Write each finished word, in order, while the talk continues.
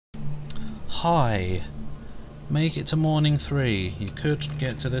Hi. Make it to morning 3. You could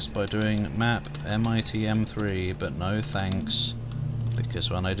get to this by doing map MITM3, but no thanks.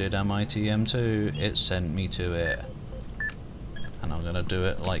 Because when I did MITM2, it sent me to it. And I'm gonna do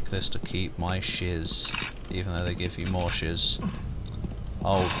it like this to keep my shiz. Even though they give you more shiz.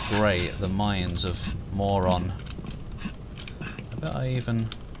 Oh great, the mines of Moron. I bet I even...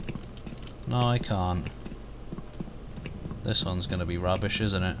 No, I can't. This one's gonna be rubbish,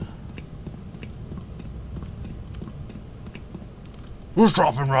 isn't it? Who's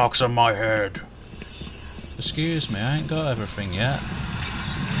dropping rocks on my head? Excuse me, I ain't got everything yet.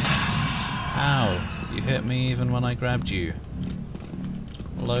 Ow, you hit me even when I grabbed you.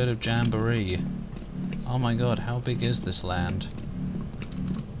 A load of jamboree. Oh my god, how big is this land?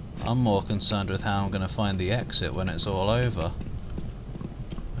 I'm more concerned with how I'm going to find the exit when it's all over.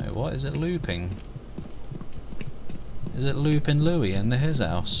 Wait, what? Is it looping? Is it looping Louis in his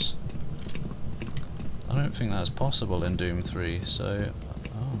house? I don't think that's possible in Doom 3, so...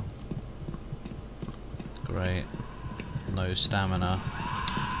 Oh. Great. No stamina.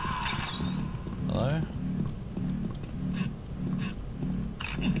 Hello?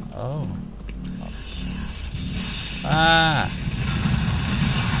 Oh. Ah!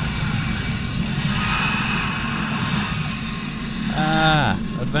 Ah!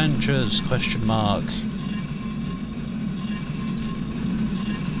 Adventures? Question mark.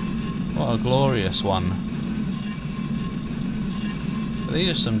 What a glorious one. But these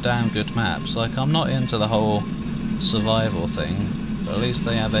are some damn good maps. Like, I'm not into the whole survival thing, but at least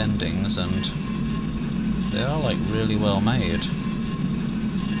they have endings and they are like really well made.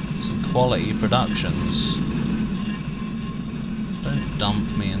 Some quality productions. Don't dump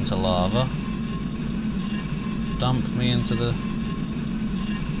me into lava. Dump me into the...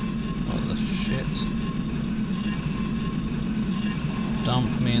 What the shit?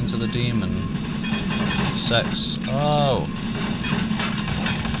 Dump me into the demon sex. Oh!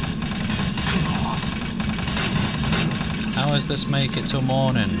 How does this make it till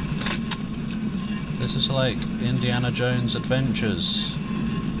morning? This is like Indiana Jones Adventures.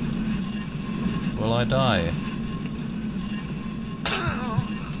 Will I die?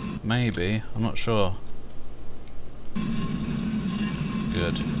 Maybe, I'm not sure.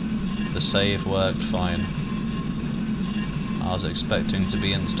 Good. The save worked fine. I was expecting to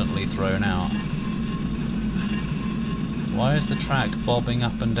be instantly thrown out. Why is the track bobbing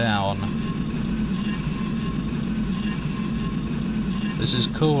up and down? This is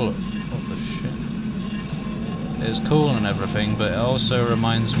cool. What the shit? It's cool and everything, but it also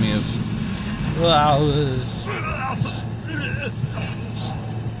reminds me of...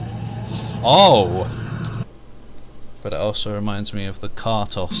 Oh! But it also reminds me of the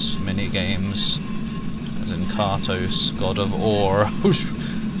Kartos minigames. As in Kartos, God of Ore.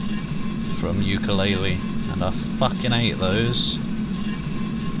 From Yooka-Laylee. And I fucking hate those.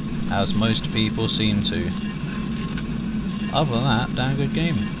 As most people seem to. Other than that, damn good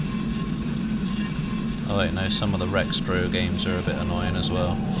game. Oh wait, no, some of the Rextro games are a bit annoying as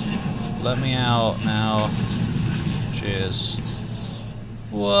well. Let me out now. Cheers.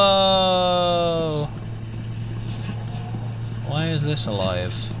 Whoa! Why is this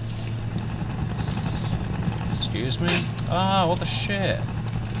alive? Excuse me? Ah, what the shit?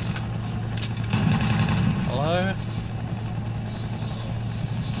 Hello?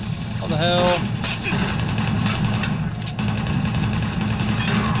 What the hell?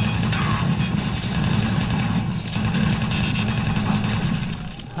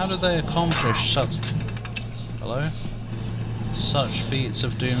 How did they accomplish such... Hello? Such feats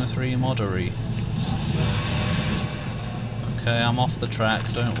of Doom 3 moddery? Okay, I'm off the track,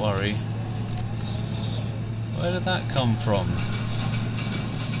 don't worry. Where did that come from?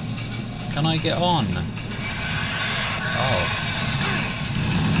 Can I get on? Oh.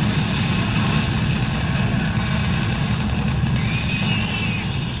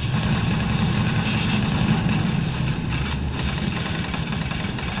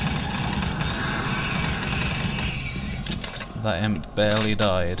 That imp barely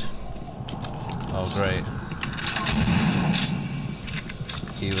died. Oh great.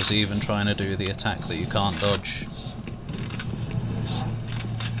 He was even trying to do the attack that you can't dodge.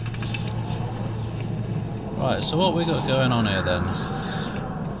 Right, so what we got going on here then?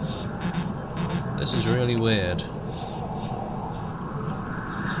 This is really weird.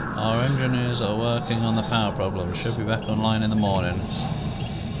 Our engineers are working on the power problem. Should be back online in the morning.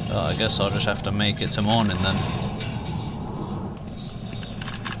 Well, I guess I'll just have to make it to morning then.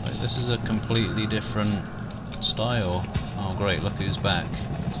 Wait, this is a completely different style. Oh great, look who's back.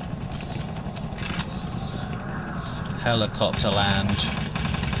 Helicopter land.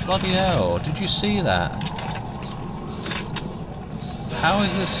 Bloody hell, did you see that? How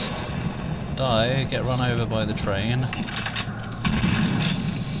is this... Die, get run over by the train.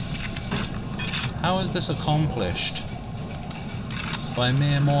 How is this accomplished? By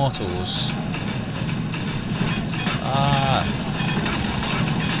mere mortals. Ah!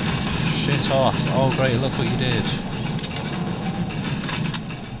 Shit off. Oh great, look what you did.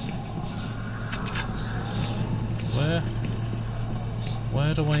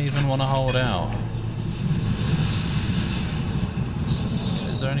 Where do I even want to hold out?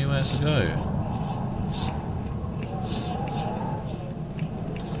 Is there anywhere to go?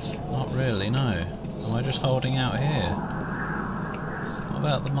 Not really, no. Am I just holding out here? What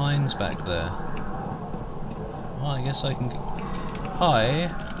about the mines back there? Well, I guess I can... Hi!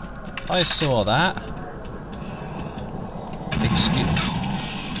 I saw that! Excuse...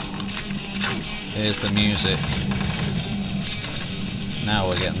 Here's the music. Now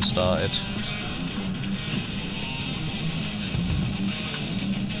we're getting started.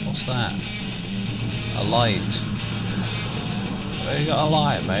 What's that? A light. Where you got a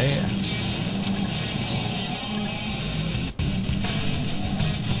light, mate?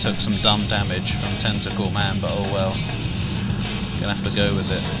 Took some dumb damage from Tentacle Man, but oh well. Gonna have to go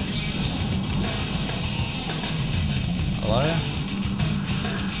with it. Hello?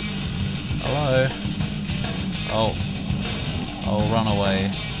 Hello? Oh. Oh, run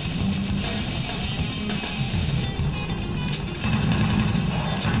away.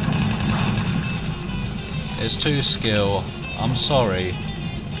 It's too skill. I'm sorry.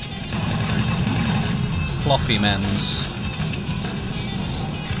 Floppy men's.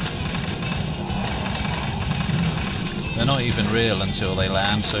 They're not even real until they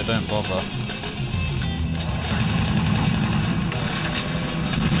land, so don't bother.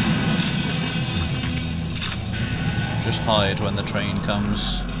 Just hide when the train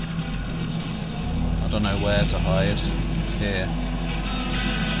comes. I don't know where to hide. Here.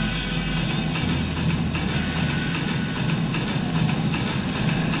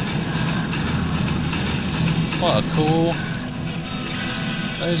 What a cool...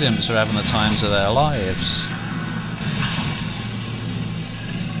 Those imps are having the times of their lives.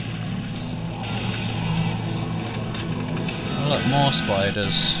 Oh look, more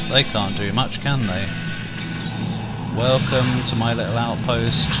spiders. They can't do much, can they? Welcome to my little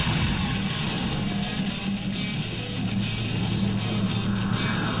outpost.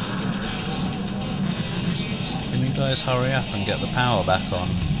 Can you guys hurry up and get the power back on?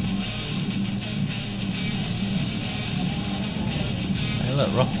 Hey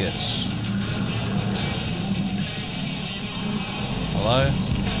look, rockets. Hello?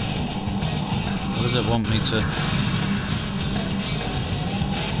 What does it want me to...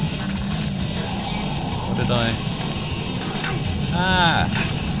 What did I... Ah!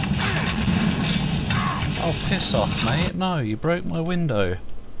 Oh, piss off, mate. No, you broke my window.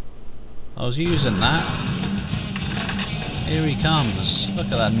 I was using that. Here he comes.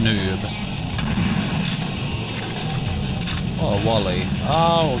 Look at that noob. What a wally.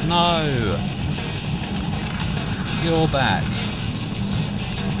 Oh, no! You're back.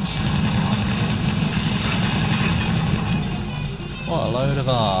 What a load of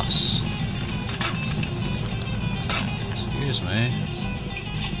arse. Excuse me.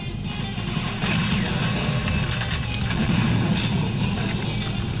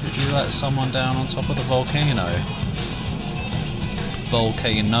 Did you let someone down on top of the volcano?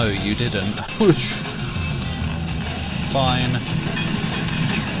 Volcano, you didn't. Whoosh. Fine.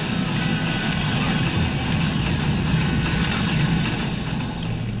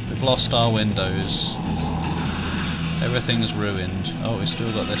 We've lost our windows. Everything's ruined. Oh, we've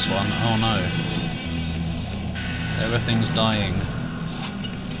still got this one. Oh no. Everything's dying.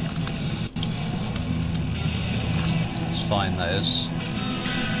 It's fine, that is.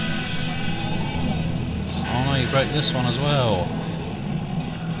 Oh no, you broke this one as well.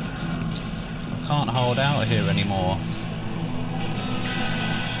 I can't hold out here anymore.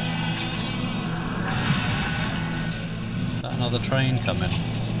 Is that another train coming?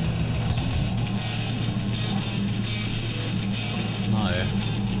 No.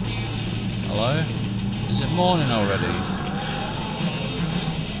 Hello? Is it morning already?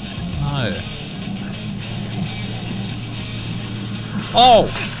 No. Oh!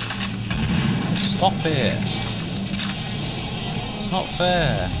 Stop it! It's not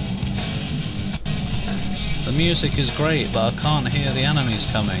fair. The music is great, but I can't hear the enemies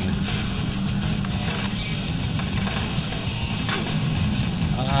coming.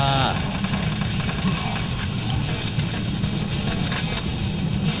 Ah!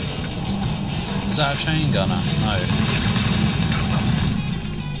 Is that a chain gunner? No.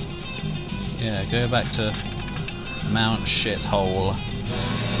 Yeah, go back to Mount Shithole.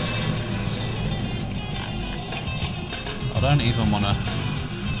 I don't even wanna...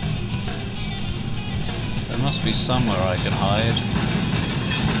 There must be somewhere I can hide.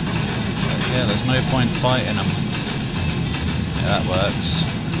 But yeah, there's no point fighting them. Yeah, that works.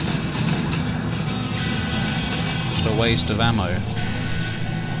 Just a waste of ammo.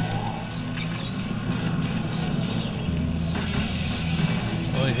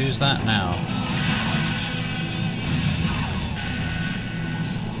 Oi, who's that now?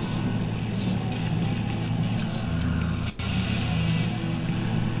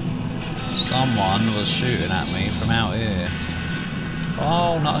 Someone was shooting at me from out here.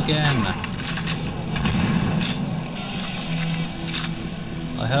 Oh, not again.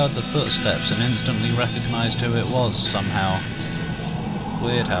 I heard the footsteps and instantly recognised who it was somehow.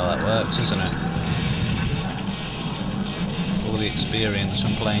 Weird how that works, isn't it? All the experience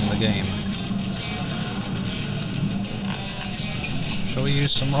from playing the game. Shall we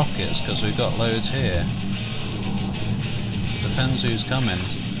use some rockets, because we've got loads here? Depends who's coming.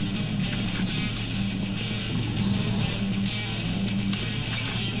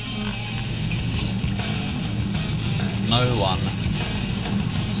 No one.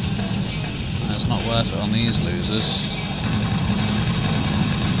 It's not worth it on these losers.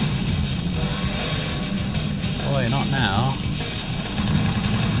 Oi, not now.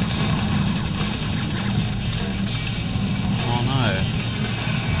 Oh no.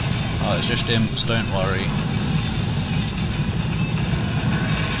 Oh, it's just imps, don't worry.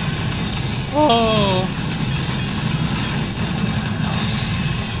 Oh!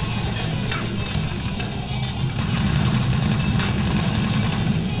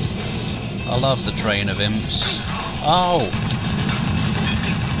 I love the train of imps. Oh!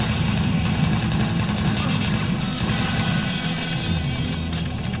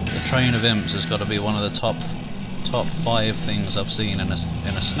 The train of imps has got to be one of the top 5 things I've seen in a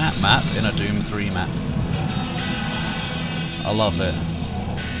Snap map, in a Doom 3 map. I love it.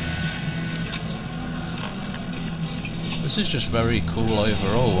 This is just very cool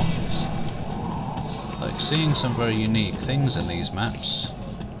overall. Like, seeing some very unique things in these maps.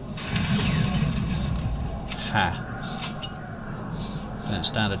 Ha. Don't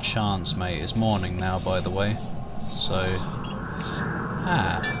stand a chance, mate. It's morning now, by the way. So...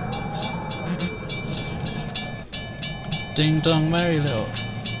 Ha. Ding dong merry little...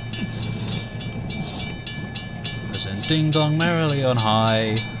 As in ding dong merrily on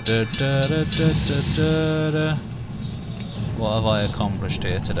high. Da da da da da da da. What have I accomplished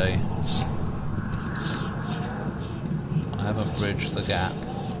here today? I haven't bridged the gap.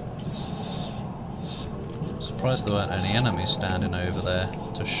 Surprised there weren't any enemies standing over there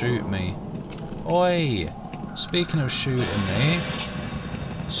to shoot me. Oi! Speaking of shooting me,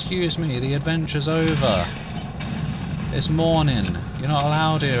 excuse me, the adventure's over. It's morning. You're not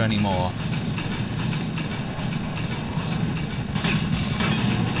allowed here anymore.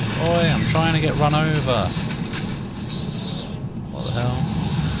 Oi, I'm trying to get run over. What the hell?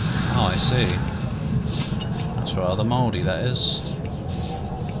 Oh, I see. That's rather mouldy, that is.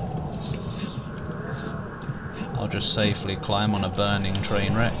 I'll just safely climb on a burning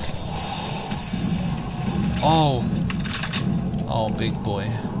train wreck. Oh! Oh, big boy.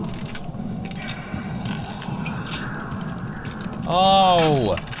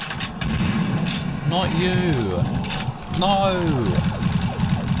 Oh! Not you! No!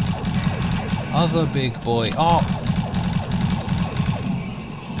 Other big boy. Oh!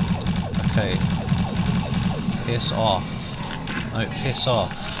 Okay. Piss off. No, piss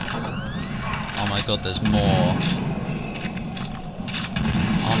off. Oh my god, there's more.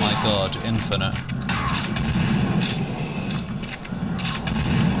 Oh my god, infinite.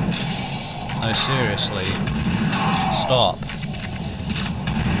 No, seriously. Stop.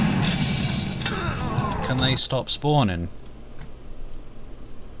 Can they stop spawning?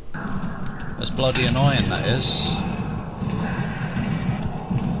 That's bloody annoying, that is.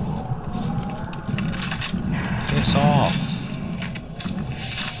 Piss off.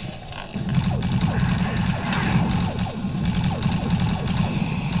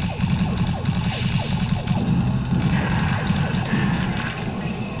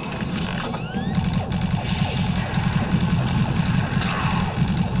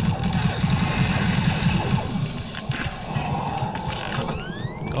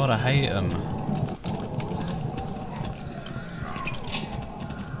 God, I hate them.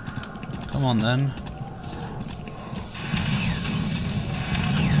 Come on then.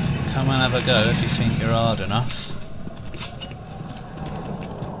 Come and have a go if you think you're hard enough.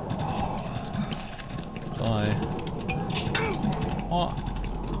 Bye. What?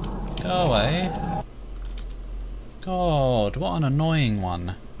 Go away. God, what an annoying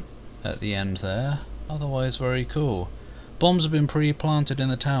one at the end there. Otherwise very cool. Bombs have been pre-planted in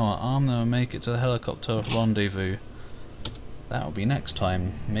the tower. Arm them and make it to the helicopter rendezvous. That'll be next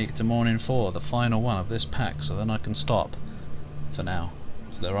time. Make it to morning 4, the final one of this pack, so then I can stop for now.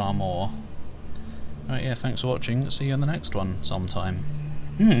 So there are more. Alright, yeah, thanks for watching. See you in the next one sometime.